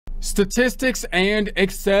Statistics and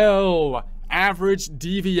Excel, average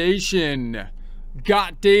deviation.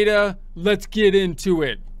 Got data? Let's get into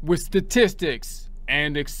it with statistics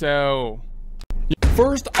and Excel.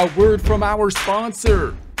 First, a word from our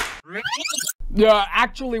sponsor.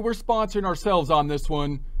 Actually, we're sponsoring ourselves on this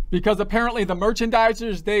one because apparently the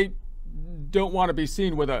merchandisers, they don't want to be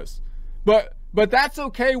seen with us. But that's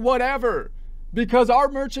okay, whatever, because our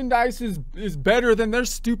merchandise is better than their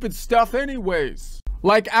stupid stuff anyways.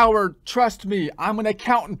 Like our Trust Me, I'm an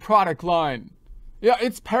Accountant product line. Yeah,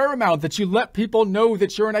 it's paramount that you let people know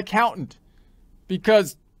that you're an accountant,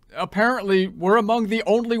 because apparently we're among the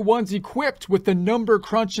only ones equipped with the number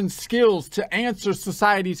crunching skills to answer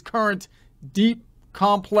society's current deep,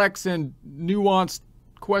 complex, and nuanced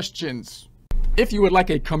questions. If you would like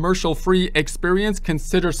a commercial-free experience,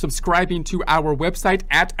 consider subscribing to our website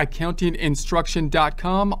at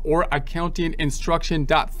accountinginstruction.com or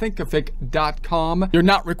accountinginstruction.thinkific.com. You're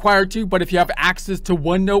not required to, but if you have access to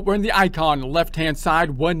OneNote, we're in the icon left-hand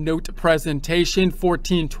side, OneNote presentation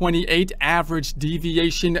 1428 average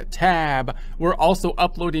deviation tab. We're also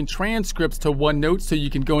uploading transcripts to OneNote, so you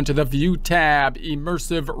can go into the View tab,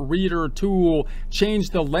 immersive reader tool,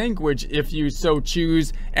 change the language if you so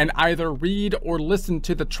choose, and either read or listen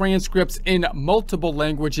to the transcripts in multiple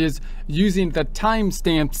languages using the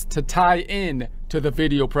timestamps to tie in to the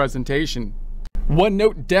video presentation.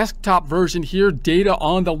 OneNote desktop version here, data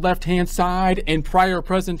on the left-hand side. In prior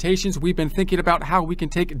presentations, we've been thinking about how we can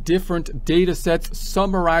take different data sets,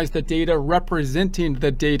 summarize the data, representing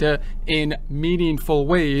the data in meaningful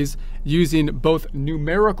ways using both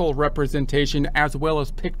numerical representation as well as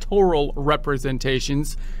pictorial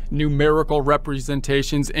representations. Numerical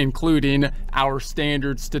representations including our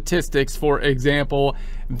standard statistics, for example,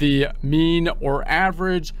 the mean or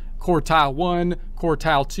average, quartile 1,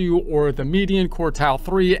 quartile 2, or the median, quartile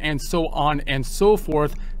 3, and so on and so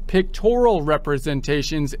forth. Pictorial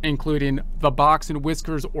representations including the box and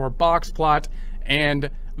whiskers or box plot and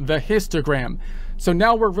the histogram. So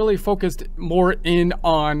now we're really focused more in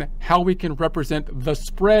on how we can represent the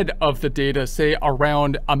spread of the data, say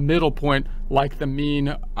around a middle point like the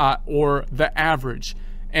mean or the average.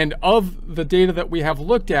 And of the data that we have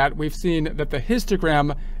looked at, we've seen that the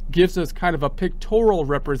histogram gives us kind of a pictorial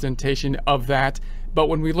representation of that. But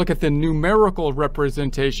when we look at the numerical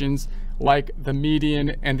representations, like the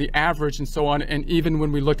median and the average and so on, and even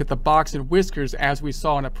when we looked at the box and whiskers, as we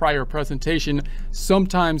saw in a prior presentation,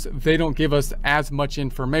 sometimes they don't give us as much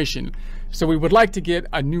information. So we would like to get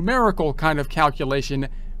a numerical kind of calculation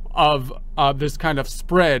of this kind of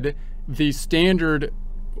spread. The standard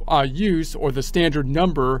use, or the standard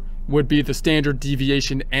number, would be the standard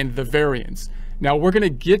deviation and the variance. Now we're going to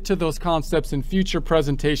get to those concepts in future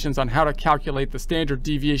presentations on how to calculate the standard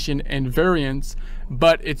deviation and variance,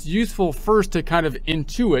 but it's useful first to kind of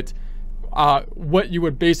intuit what you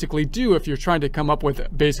would basically do if you're trying to come up with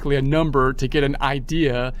basically a number to get an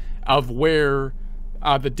idea of where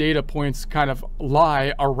the data points kind of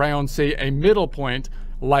lie around, say, a middle point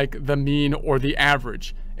like the mean or the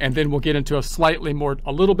average. And then we'll get into a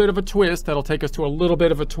little bit of a twist that'll take us to a little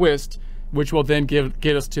bit of a twist, which will then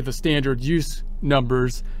get us to the standard use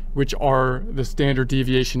numbers, which are the standard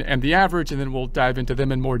deviation and the average, and then we'll dive into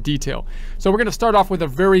them in more detail. So we're going to start off with a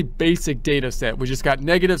very basic data set. We just got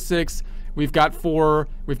 -6, we've got 4,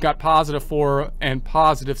 we've got +4, and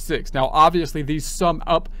 +6. Now obviously these sum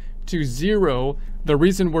up to 0. The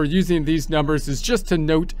reason we're using these numbers is just to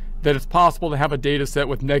note that it's possible to have a data set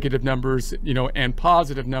with negative numbers, and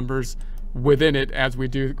positive numbers within it as we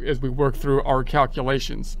work through our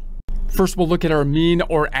calculations. First, we'll look at our mean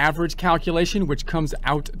or average calculation, which comes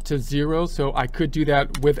out to 0. So I could do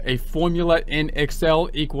that with a formula in Excel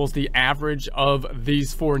equals the average of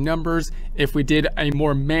these 4 numbers. If we did a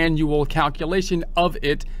more manual calculation of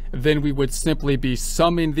it, then we would simply be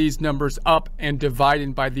summing these numbers up and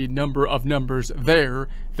dividing by the number of numbers there.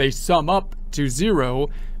 They sum up to 0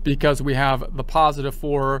 because we have the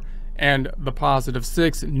 +4 and the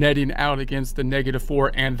 +6 netting out against the -4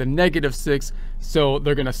 and the -6. So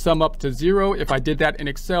they're going to sum up to 0. If I did that in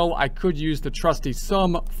Excel, I could use the trusty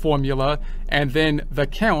sum formula, and then the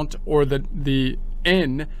count, or the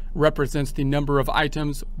N, represents the number of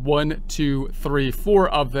items, 1, 2, 3, 4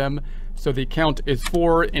 of them. So the count is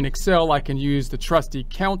 4. In Excel, I can use the trusty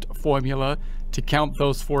count formula to count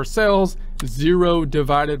those 4 cells. 0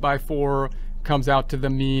 divided by 4 comes out to the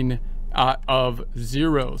mean of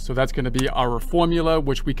 0. So that's going to be our formula,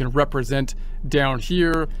 which we can represent down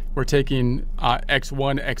here. We're taking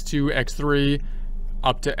x1, x2, x3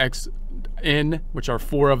 up to xn, which are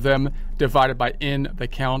 4 of them, divided by n, the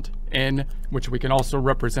count n, which we can also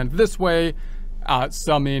represent this way,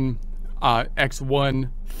 summing x1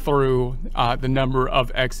 through the number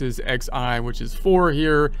of x's, xi, which is 4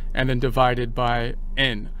 here, and then divided by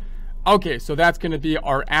n. Okay, so that's going to be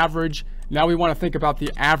our average. Now we want to think about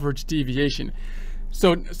the average deviation.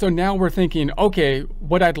 So now we're thinking, okay,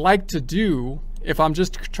 what I'd like to do, if I'm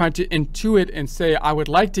just trying to intuit and say I would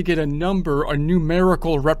like to get a number, a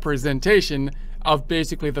numerical representation of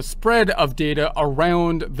basically the spread of data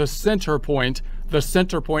around the center point. The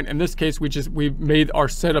center point, in this case, we made our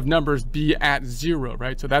set of numbers be at 0,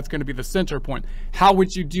 right? So that's going to be the center point. How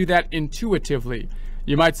would you do that intuitively?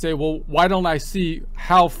 You might say, well, why don't I see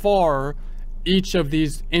how far each of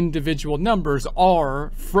these individual numbers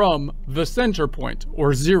are from the center point,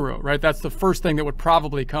 or 0, right? That's the first thing that would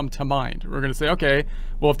probably come to mind. We're going to say, okay,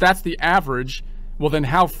 well, if that's the average, well, then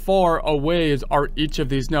how far away are each of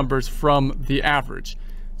these numbers from the average?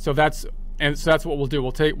 So that's what we'll do.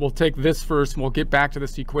 We'll take this first, and we'll get back to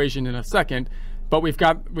this equation in a second. But we've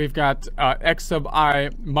got x sub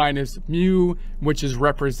I minus mu, which is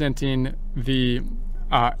representing the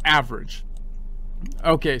average.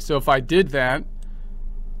 Okay, so if I did that,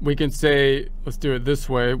 we can say, let's do it this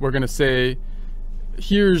way. We're going to say,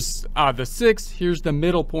 here's the 6, here's the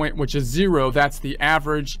middle point, which is 0. That's the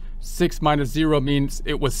average. 6 minus 0 means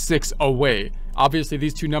it was 6 away. Obviously,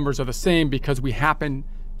 these two numbers are the same because we happen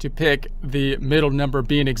to pick the middle number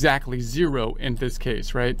being exactly 0 in this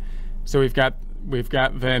case, right? So we've got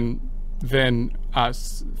then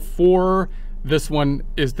 4. This one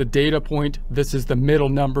is the data point. This is the middle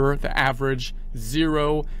number, the average,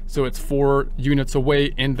 0. So it's 4 units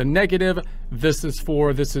away in the negative. This is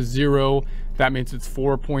 4, this is 0. That means it's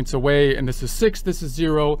 4 points away. And this is 6, this is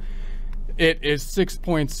 0. It is 6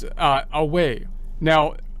 points away.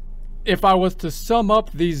 Now, if I was to sum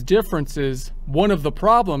up these differences, one of the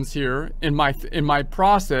problems here in my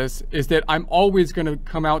process is that I'm always going to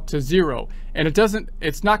come out to 0. And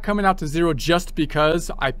it's not coming out to 0 just because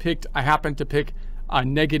I happened to pick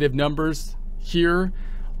negative numbers here.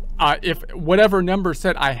 If whatever number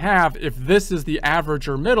set I have, if this is the average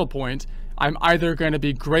or middle point, I'm either going to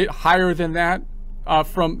be higher than that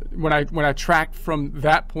from when I track from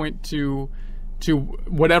that point to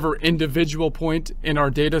whatever individual point in our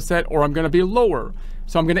data set, or I'm going to be lower.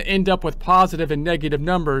 So I'm going to end up with positive and negative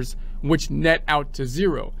numbers, which net out to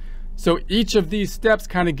 0. So each of these steps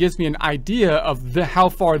kind of gives me an idea of how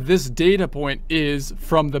far this data point is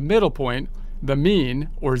from the middle point, the mean,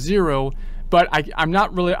 or 0. But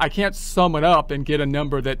I can't sum it up and get a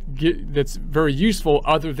number that's very useful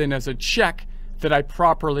other than as a check that I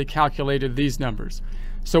properly calculated these numbers.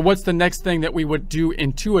 So what's the next thing that we would do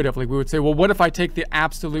intuitively? We would say, well, what if I take the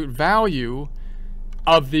absolute value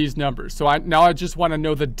of these numbers? So now I just want to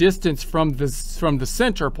know the distance from the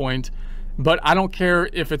center point, but I don't care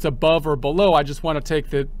if it's above or below. I just want to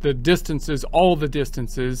take the distances, all the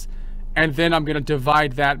distances, and then I'm going to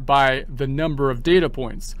divide that by the number of data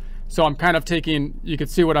points. So I'm kind of taking, you can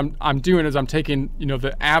see what I'm doing is I'm taking,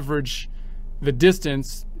 the average, the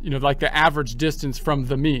distance, like the average distance from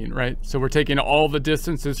the mean, right? So we're taking all the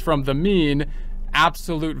distances from the mean,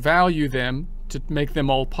 absolute value them to make them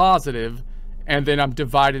all positive, and then I'm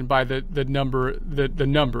dividing by the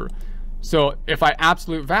number. So if I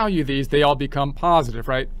absolute value these, they all become positive,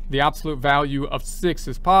 right? The absolute value of 6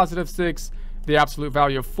 is positive 6. The absolute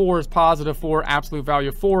value of 4 is positive 4. Absolute value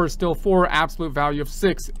of 4 is still 4. Absolute value of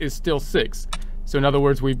 6 is still 6. So in other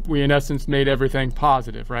words, we in essence made everything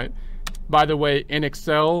positive, right? By the way, in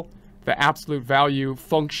Excel, the absolute value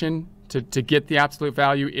function to get the absolute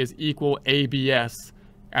value is equal ABS,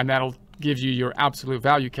 and that'll give you your absolute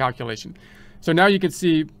value calculation. So now you can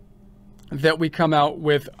see that we come out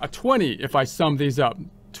with a 20 if I sum these up.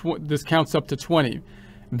 This counts up to 20.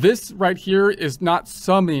 This right here is not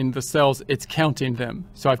summing the cells, it's counting them.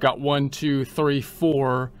 So I've got 1, 2, 3,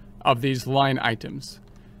 4 of these line items.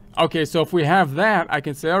 Okay, so if we have that, I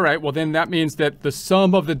can say, all right, well then that means that the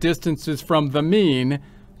sum of the distances from the mean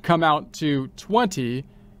come out to 20,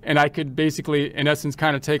 and I could basically, in essence,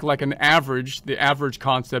 kind of take like an average, the average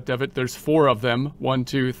concept of it. There's 4 of them, 1,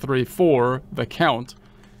 2, 3, 4, the count,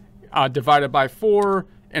 divided by 4,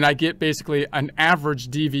 and I get basically an average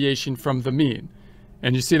deviation from the mean.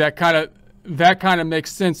 And you see that kind of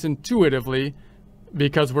makes sense intuitively,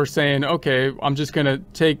 because we're saying, okay, I'm just going to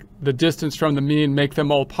take the distance from the mean, make them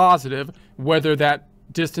all positive. Whether that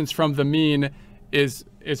distance from the mean is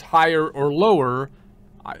higher or lower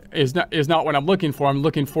is not what I'm looking for. I'm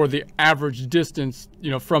looking for the average distance,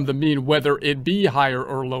 from the mean, whether it be higher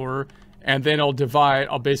or lower. And then I'll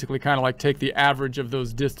basically kind of like take the average of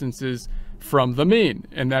those distances from the mean,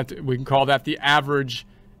 and that we can call that the average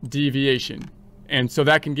deviation. And so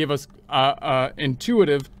that can give us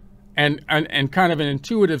intuitive and kind of an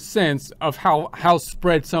intuitive sense of how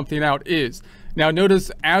spread something out is. Now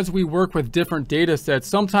notice, as we work with different data sets,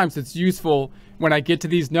 sometimes it's useful when I get to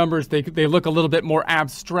these numbers, they look a little bit more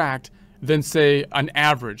abstract than, say, an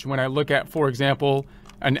average. When I look at, for example,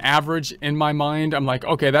 an average in my mind, I'm like,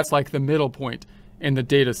 okay, that's like the middle point in the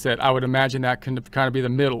data set. I would imagine that can kind of be the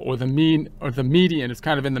middle, or the mean, or the median is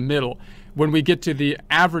kind of in the middle. When we get to the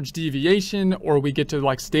average deviation, or we get to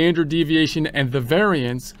like standard deviation and the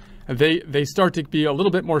variance, they start to be a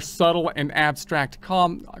little bit more subtle and abstract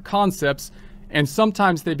concepts, and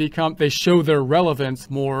sometimes they show their relevance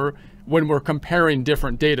more when we're comparing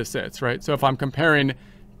different data sets, right? So if I'm comparing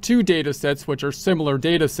two data sets which are similar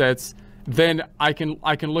data sets, then I can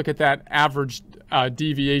look at that average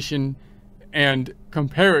deviation and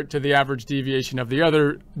compare it to the average deviation of the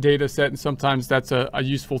other data set, and sometimes that's a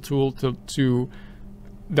useful tool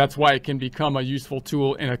that's why it can become a useful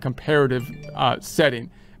tool in a comparative setting.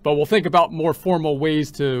 But we'll think about more formal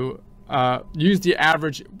ways to use the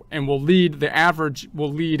average, and the average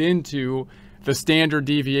will lead into the standard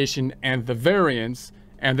deviation and the variance,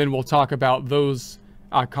 and then we'll talk about those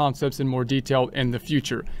concepts in more detail in the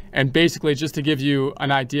future. And basically, just to give you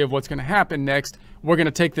an idea of what's going to happen next, we're going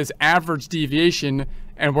to take this average deviation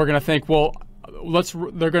and we're going to think, well,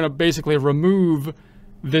 they're going to basically remove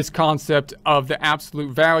this concept of the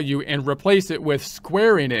absolute value and replace it with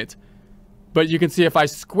squaring it. But you can see if I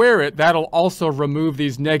square it, that'll also remove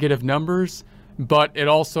these negative numbers, but it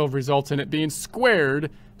also results in it being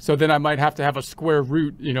squared. So then I might have to have a square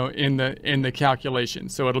root, you know, in the calculation.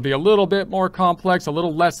 So it'll be a little bit more complex, a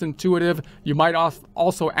little less intuitive. You might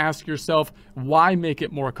also ask yourself, why make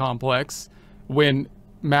it more complex when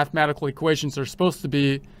mathematical equations are supposed to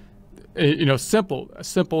be, you know, simple?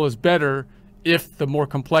 Simple is better if the more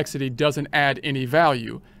complexity doesn't add any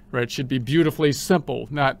value, right? It should be beautifully simple,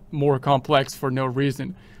 not more complex for no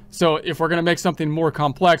reason. So if we're going to make something more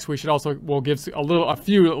complex, we'll give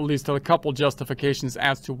a couple justifications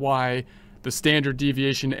as to why the standard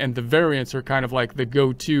deviation and the variance are kind of like the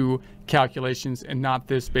go-to calculations and not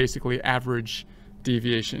this basically average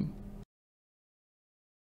deviation.